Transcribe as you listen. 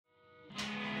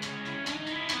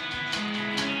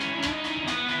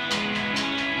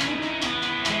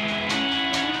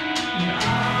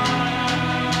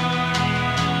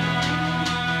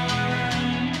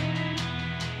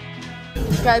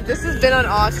Guys, this has been on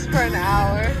Aux for an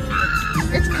hour.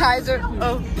 It's Kaiser.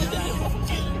 Oh,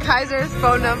 Kaiser's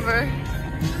phone number.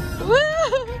 Woo!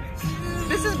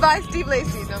 This is by Steve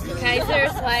Lacy. No, Kaiser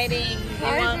sliding.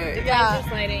 Kaiser, yeah. Kaiser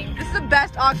sliding. This is the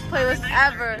best Aux playlist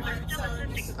ever.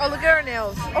 Oh, look at our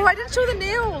nails. Oh, I didn't show the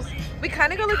nails. We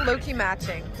kind of got like low-key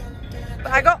matching.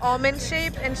 But I got almond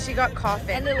shape and she got coffin.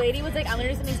 And the lady was like, I'm gonna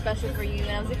do something special for you. And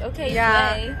I was like, okay,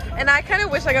 yeah. slay. And I kind of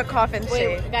wish I got coffin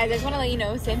shape. Wait, guys, I just want to let you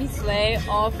know, Sammy slay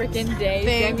all freaking day.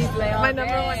 Thanks. Sammy slay all my day.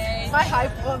 number one, my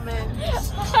hype woman.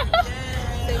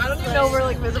 I don't even know we're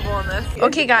like visible in this.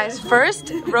 Okay guys,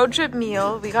 first road trip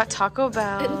meal. We got Taco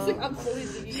Bell.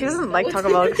 She doesn't like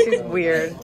Taco Bell because she's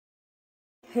weird.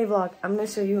 Hey vlog, I'm gonna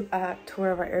show you a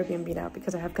tour of our Airbnb now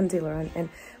because I have concealer on and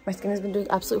my skin has been doing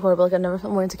absolutely horrible. Like I've never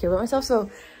felt more insecure about myself, so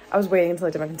I was waiting until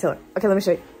I did my concealer. Okay, let me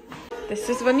show you. This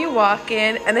is when you walk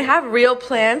in and they have real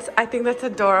plants. I think that's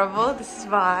adorable. This is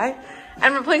why.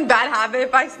 And we're playing Bad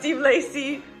Habit by Steve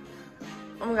Lacy.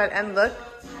 Oh my god, and look.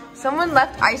 Someone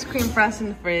left ice cream for us in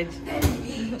the fridge.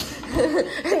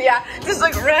 And yeah, just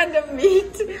like random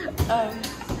meat.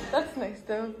 That's nice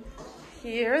though.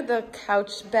 Here, the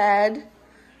couch bed.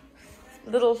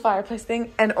 Little fireplace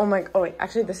thing. And oh wait,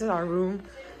 actually this is our room.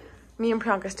 Me and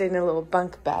Priyanka stayed in a little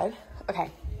bunk bed. Okay,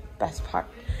 best part.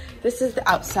 This is the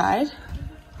outside.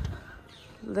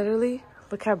 Literally,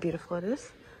 look how beautiful it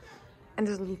is. And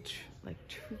there's little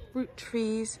fruit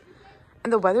trees.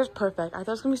 And the weather's perfect. I thought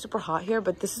it was gonna be super hot here,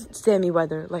 but this is Sammy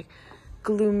weather, like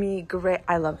gloomy, gray.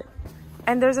 I love it.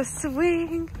 And there's a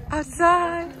swing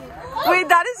outside. Wait,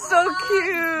 that is so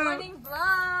cute. Morning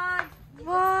vlog.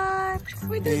 What?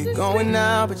 Wait, this is going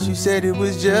now, but you said it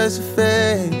was just a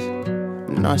phase.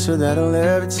 I'm not sure that'll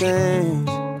ever change.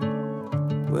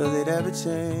 Will it ever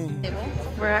change?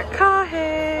 We're at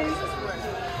Kahe.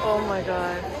 Oh my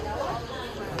god.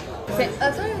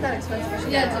 That's not even that expensive.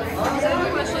 Yeah,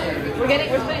 we're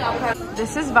spending avocado.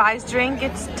 This is Vi's drink.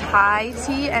 It's Thai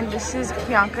tea, and this is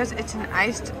Priyanka's. It's an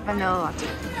iced vanilla latte.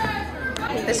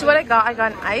 This is what I got. I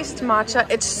got an iced matcha.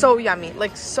 It's so yummy,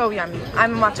 like so yummy.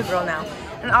 I'm a matcha girl now.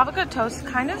 An avocado toast,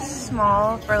 kind of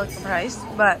small for like the price,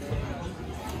 but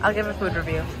I'll give a food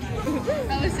review.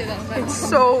 It's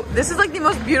so. This is like the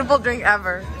most beautiful drink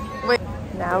ever. Wait.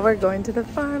 Now we're going to the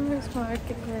farmers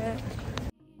market.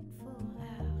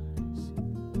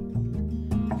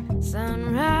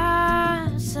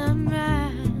 Sunrise,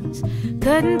 sunrise,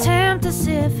 couldn't tempt us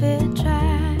if it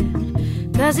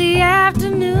tried, 'cause the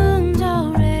afternoon's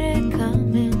already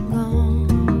come and gone.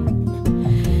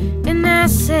 And I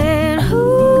said, ooh,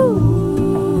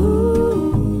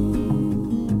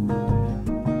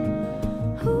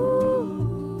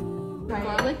 ooh.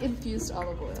 Garlic infused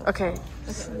olive oil. Okay,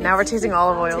 now we're tasting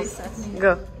olive oils.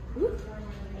 Go.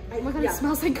 Oh my god, it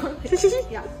smells like garlic.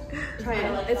 Yeah, try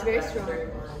it. It's very strong.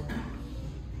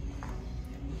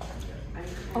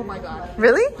 Oh my god.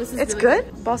 Really? This is it's really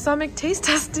good? Balsamic taste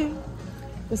testing.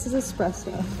 This is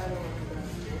espresso.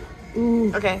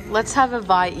 Ooh. Okay, let's have a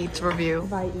Vi Eats review.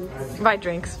 Vi Eats. Vi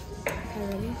drinks. Okay,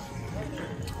 ready?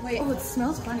 Wait. Oh, it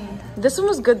smells funny. This one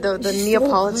was good though, the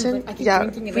Neapolitan. I keep yeah,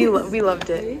 drinking it. we loved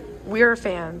it. We're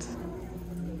fans.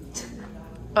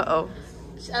 Uh-oh.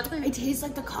 It tastes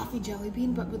like the coffee jelly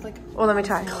bean, but with like... Well, let me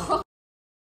try.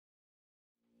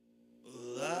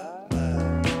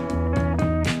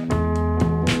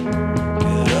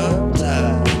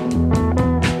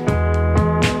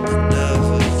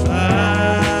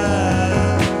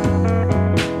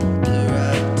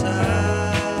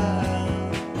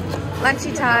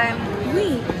 Lunchy time.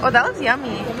 Wait. Oh, that looks yummy.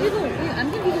 Wait, I'm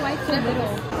gonna be the white in the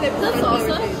middle. The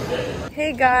salsa?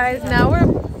 Hey guys, now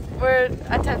we're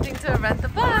attempting to rent the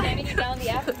bus. Can you down the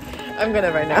app? I'm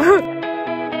gonna right now.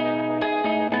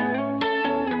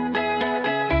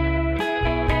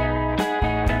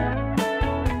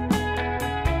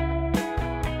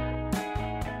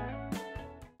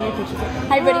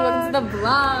 Hi everybody, welcome to the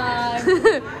vlog.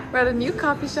 We're at a new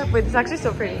coffee shop. Wait, it's actually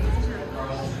so pretty.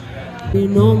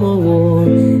 No more war,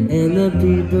 and the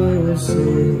people will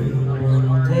say one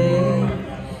day.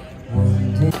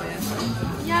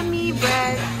 Yummy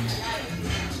bread.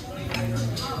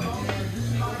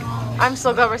 I'm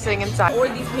so glad we're sitting inside. Or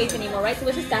these plates anymore, right? So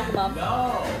let's just stack them up.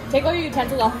 Take all your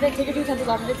utensils off of it. Take your utensils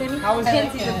off of it, Sammy. How is it?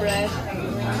 Can't see the bread.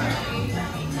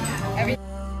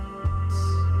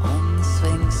 On the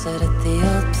swing set at the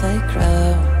old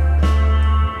playground.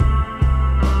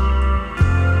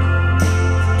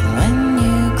 When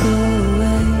you go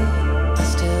away, I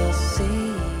still see.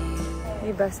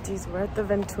 Hey besties, we're at the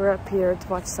Ventura Pier to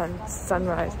watch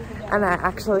sunrise, and I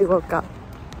actually woke up.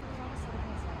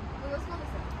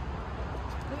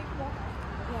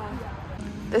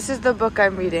 This is the book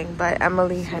I'm reading by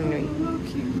Emily Henry.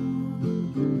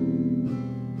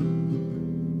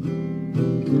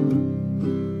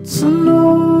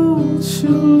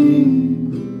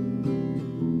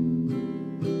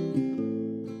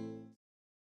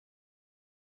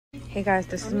 Hey guys,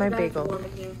 this is my bagel.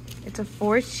 It's a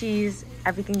 4-cheese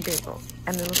everything bagel,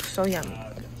 and it looks so yummy.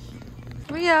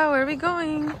 Ria, where are we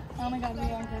going? Oh my god,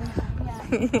 Ria.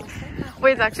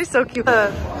 Wait, it's actually so cute.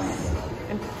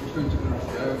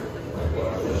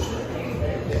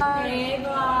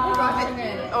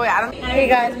 Hey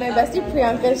guys, my bestie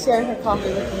Priyanka is sharing her coffee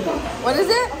with me. What is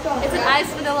it? It's an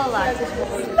iced vanilla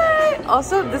latte.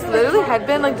 Also, this literally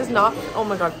headband like does not, oh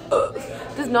my god,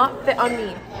 does not fit on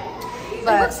me.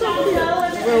 But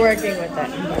we're working with it.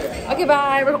 Okay,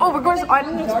 bye. We're going to, I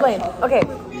didn't explain. Okay.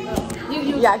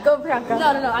 Yeah, go Priyanka.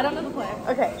 No, I don't know the plan.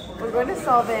 Okay, we're going to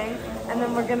Solvang, and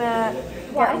then we're gonna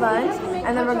get lunch,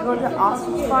 and then we're going to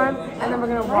Ostrich Farm, and then we're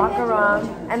gonna walk around,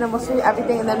 and then we'll show you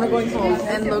everything, and then we're going home.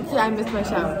 And low-key, I missed my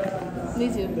shower. Me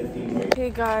too. Hey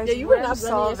guys, Yeah, you were we're not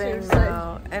Solvang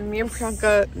now, and me and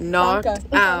Priyanka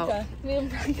knocked out. Me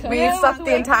and Priyanka. We slept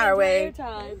the entire way,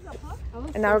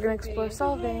 and now we're gonna explore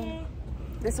Solvang.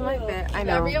 This is my fit, I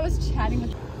know. Ria was chatting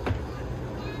with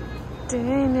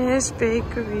Danish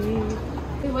Bakery.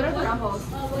 Hey, what are the apples?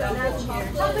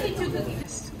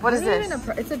 What is this?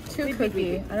 It's a 2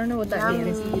 cookie. I don't know what that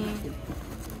means.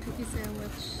 Cookie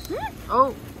sandwich.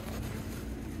 Oh,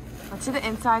 let's see the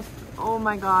inside. Oh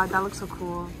my god, that looks so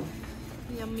cool.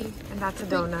 Yummy. And that's a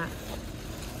donut.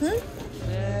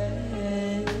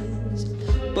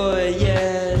 Boy,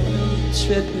 yeah,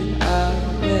 tripping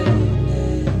out.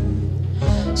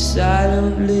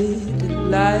 Silently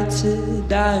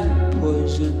delighted, I'm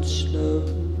poison slow.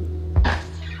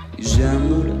 These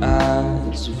emerald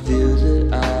eyes reveal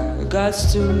that I got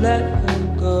to let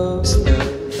her go.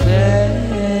 Still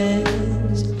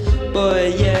friends,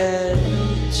 boy, yeah,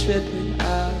 tripping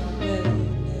out.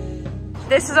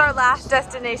 This is our last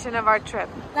destination of our trip.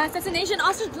 Last destination,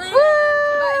 Ostrich Land.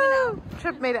 Woo!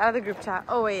 Trip made it out of the group chat.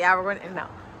 Oh wait, yeah, we're going in and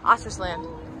out. Ostrich Land.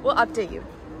 We'll update you.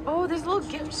 Oh, there's a little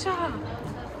gift shop.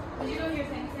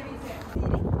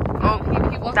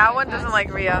 Oh, that one doesn't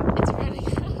like Ria. It's running.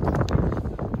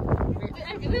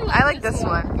 I like this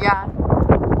one. Yeah.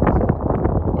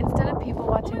 Instead of people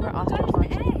watching, we're ostrich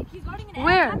watching.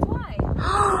 Where?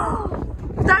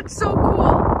 That's so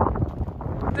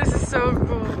cool. This is so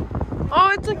cool. Oh,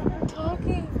 it's like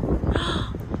talking.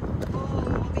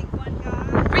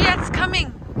 Ria, it's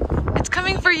coming. It's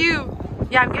coming for you.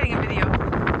 Yeah, I'm getting a video.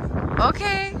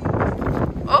 Okay.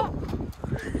 Oh.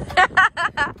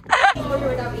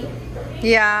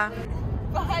 Yeah.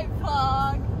 Bye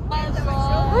vlog. Bye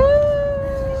vlog.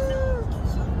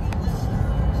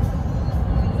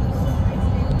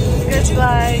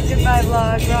 Goodbye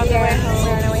vlog. We're on the way home.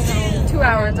 We're on our way home. 2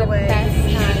 hours away. Best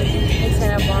time in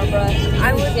Santa Barbara.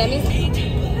 I would.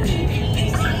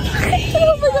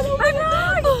 Oh my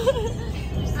god,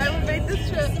 I would make this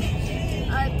trip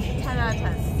 10 out of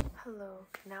 10. Hello,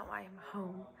 now I am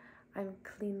home. I'm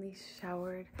cleanly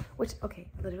showered, which, okay,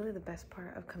 literally the best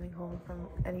part of coming home from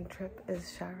any trip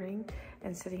is showering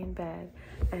and sitting in bed.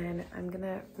 And I'm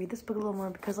gonna read this book a little more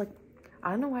because, like,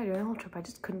 I don't know why during the whole trip I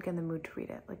just couldn't get in the mood to read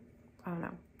it. Like, I don't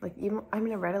know. Like, even, I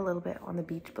mean, I read a little bit on the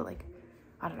beach, but, like,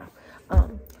 I don't know.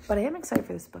 But I am excited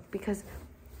for this book because,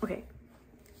 okay,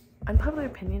 unpopular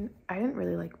opinion, I didn't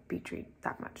really like beach read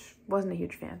that much. Wasn't a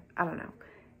huge fan. I don't know.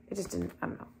 It just didn't, I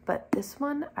don't know. But this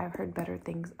one I've heard better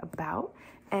things about,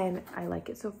 and I like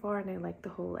it so far, and I like the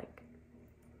whole, like,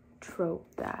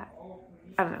 trope that,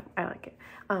 I don't know, I like it.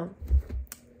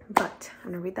 But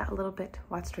I'm gonna read that a little bit,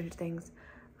 watch Stranger Things.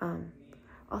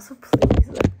 Also, please,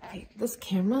 like, hey, this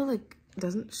camera, like,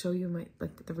 doesn't show you my,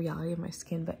 like, the reality of my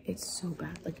skin, but it's so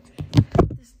bad. Like,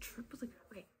 this trip was, like,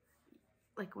 okay,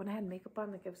 like, when I had makeup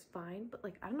on, like, it was fine, but,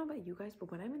 like, I don't know about you guys,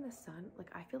 but when I'm in the sun,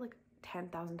 like, I feel, like,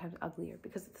 10,000 times uglier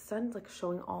because the sun's, like,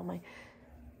 showing all my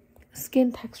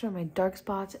skin texture and my dark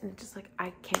spots, and it's just, like,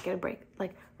 I can't get a break.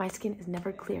 Like, my skin is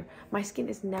never clear. My skin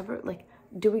is never, like,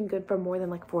 doing good for more than,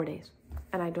 like, 4 days,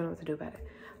 and I don't know what to do about it.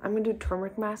 I'm gonna do a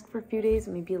turmeric mask for a few days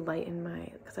and maybe lighten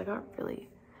my, because I got really,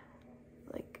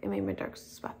 like, it made my dark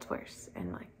spots worse,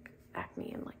 and, like,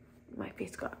 acne, and, like, my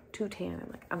face got too tan, and,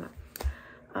 like, I don't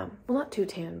know. Well, not too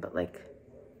tan, but, like,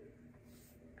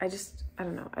 I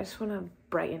don't know. I just want to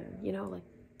brighten, you know, like,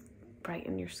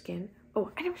 brighten your skin.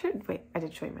 Oh, I never showed, wait, I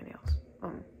did show you my nails.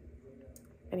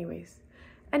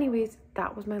 Anyways,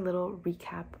 that was my little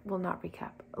recap. Well, not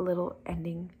recap, a little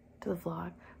ending to the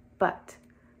vlog. But,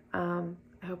 I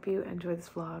hope you enjoy this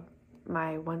vlog,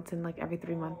 my once in, like, every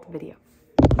 3 month video.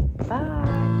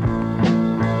 Bye!